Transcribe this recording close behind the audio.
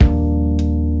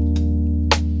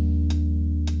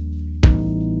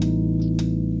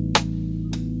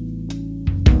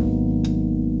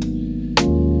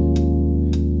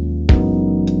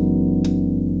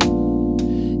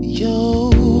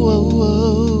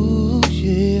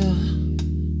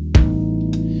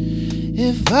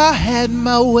I had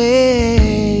my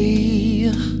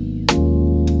way,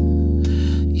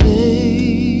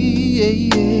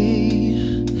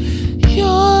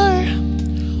 you're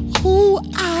who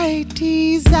I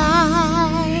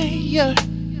desire.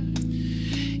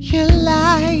 You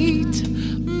light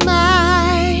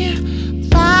my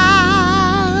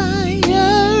fire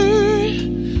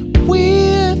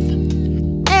with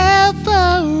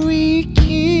every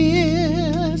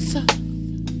kiss.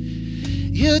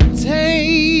 You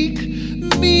take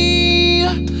me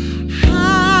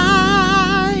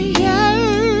higher,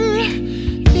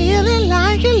 feeling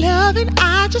like you're loving,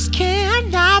 I just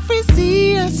cannot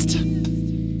resist.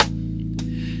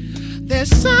 There's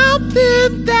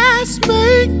something that's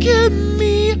making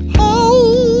me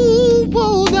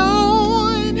hold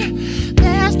on.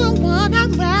 There's no one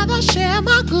I'd rather share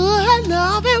my good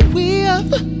loving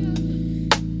with.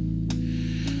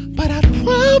 But I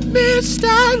promised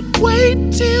I'd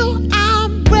wait till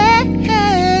I'm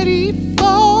ready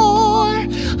for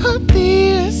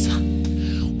this.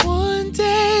 One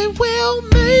day we'll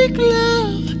make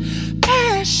love,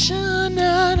 passion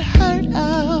unheard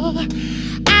of.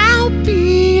 I'll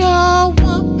be your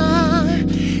woman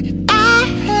if I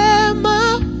have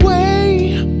my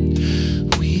way.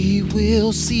 We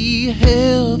will see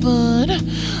heaven,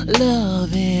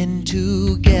 loving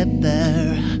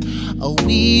together. Oh,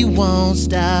 we won't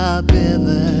stop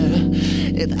ever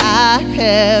if I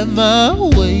have my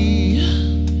way.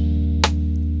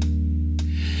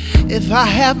 If I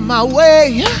have my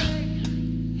way,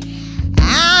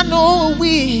 I know I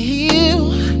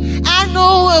will. I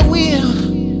know I will.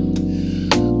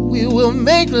 We will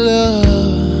make love.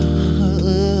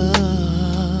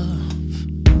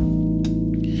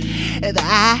 If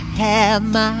I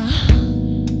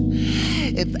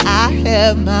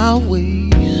have my way.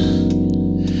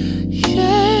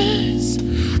 Yes,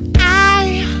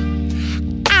 I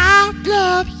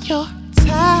love your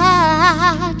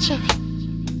touch.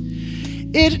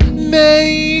 It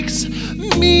makes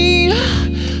me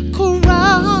crumble.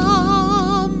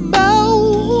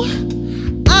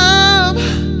 I'm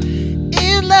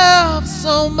in love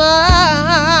so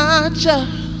much.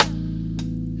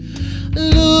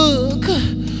 Look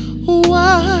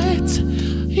what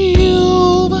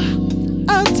you've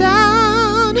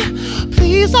done.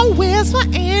 Please don't whisper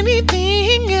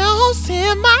anything else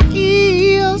in my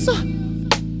ears.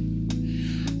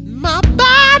 My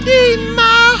body,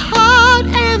 my heart,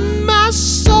 and my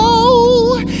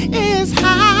soul is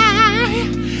high.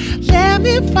 Let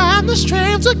me find the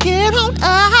strength to get on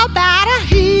up out of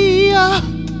here.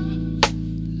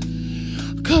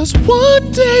 'Cause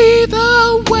one day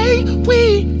the way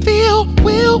we feel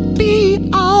will be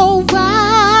alright.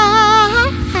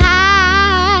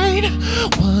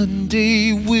 One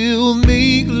day we'll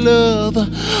make love,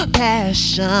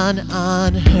 passion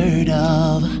unheard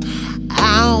of.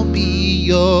 I'll be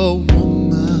your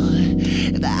woman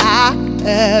if I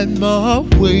had my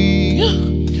way.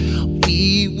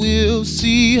 We will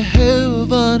see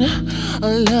heaven,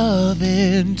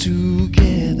 loving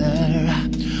together.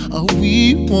 Oh,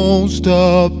 we won't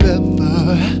stop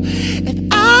ever if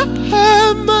I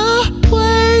have my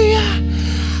way.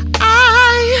 I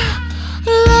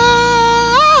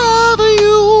love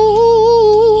you,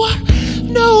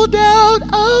 no doubt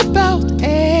about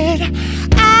it.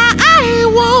 I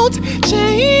won't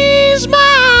change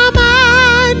my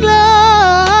mind.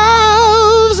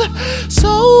 Love's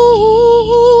so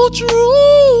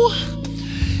true.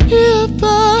 If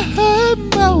I had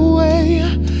my way,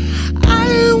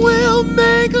 I will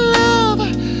make love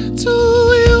to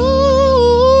you.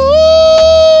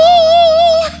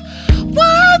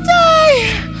 One day,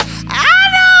 I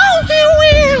know he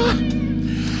will.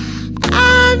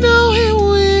 I know he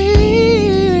will.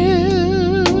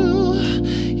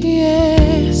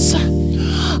 Yes.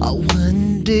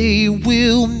 One day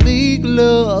we'll make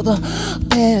love,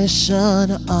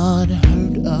 passion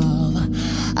unheard of.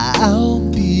 I'll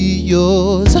be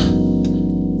yours.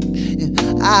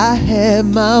 I had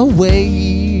my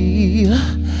way.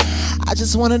 I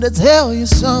just wanted to tell you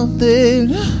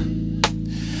something.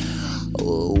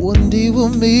 Oh, one day we'll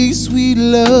make sweet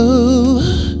love,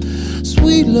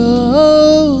 sweet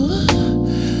love.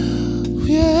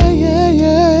 Yeah, yeah,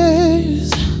 yes.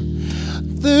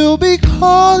 They'll be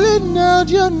calling out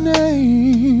your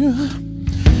name.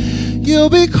 You'll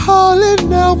be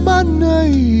calling out my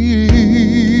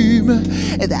name.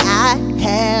 And I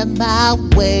had my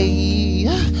way.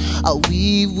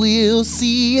 We will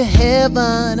see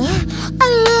heaven,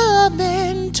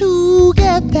 loving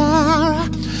together.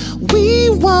 We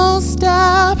won't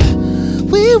stop.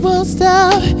 We won't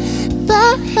stop. If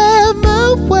I have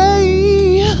my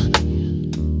way.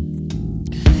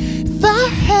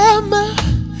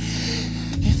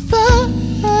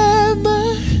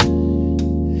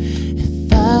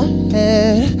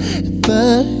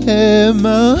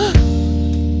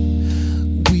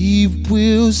 we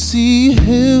will see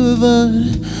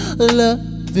heaven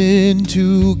loving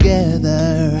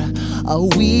together.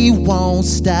 We won't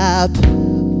stop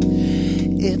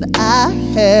if I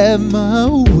have my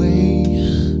way.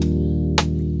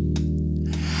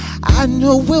 I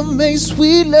know we'll make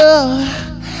sweet love.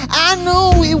 I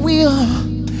know we will.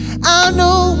 I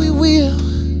know we will.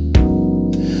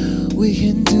 We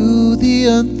can do the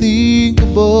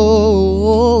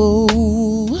unthinkable.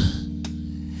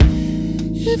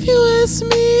 If you ask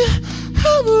me,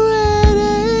 I'm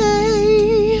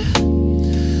ready.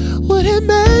 Would it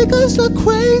make us look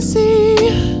crazy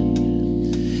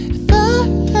if I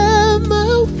had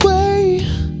my way?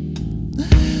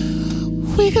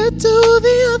 We could do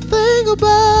the unthinkable.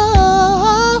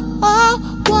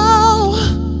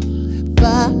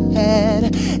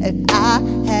 If I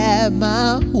had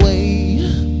my way,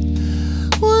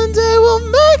 one day we'll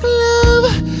make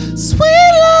love,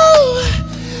 sweet love.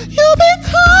 You'll be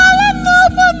calling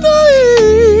out my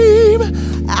name.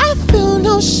 I feel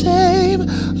no shame.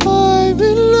 I'm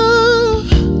in love,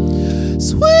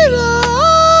 sweet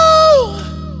love.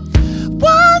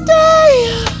 One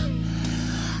day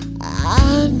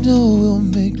I know we'll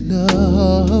make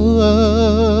love.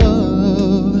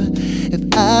 If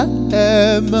I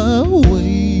had my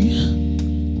way,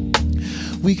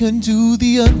 we can do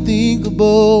the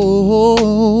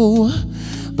unthinkable.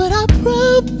 But I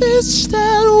promise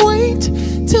that I'll wait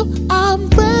till I'm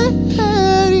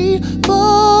ready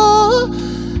for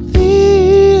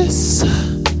this.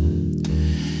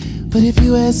 But if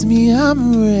you ask me,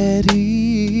 I'm ready.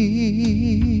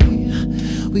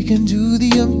 We can do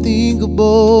the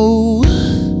unthinkable.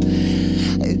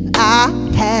 If I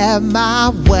have my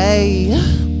way,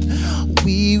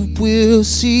 we will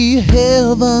see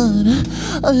heaven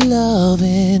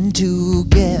loving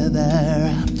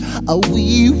together.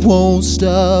 We won't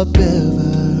stop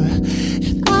ever.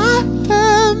 If I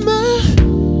had my,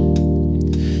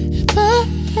 if I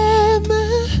had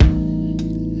my,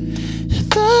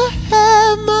 if I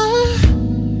had my,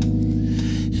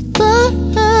 if I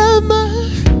had my,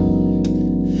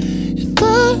 if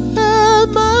I had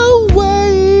my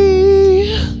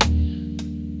way.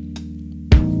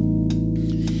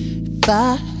 If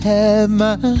I had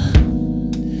my,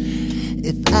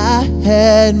 if I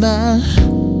had my,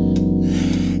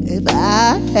 if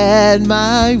I had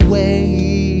my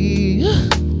way,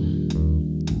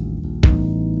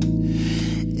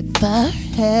 if I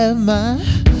had my way,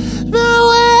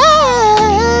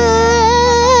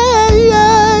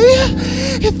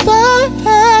 if I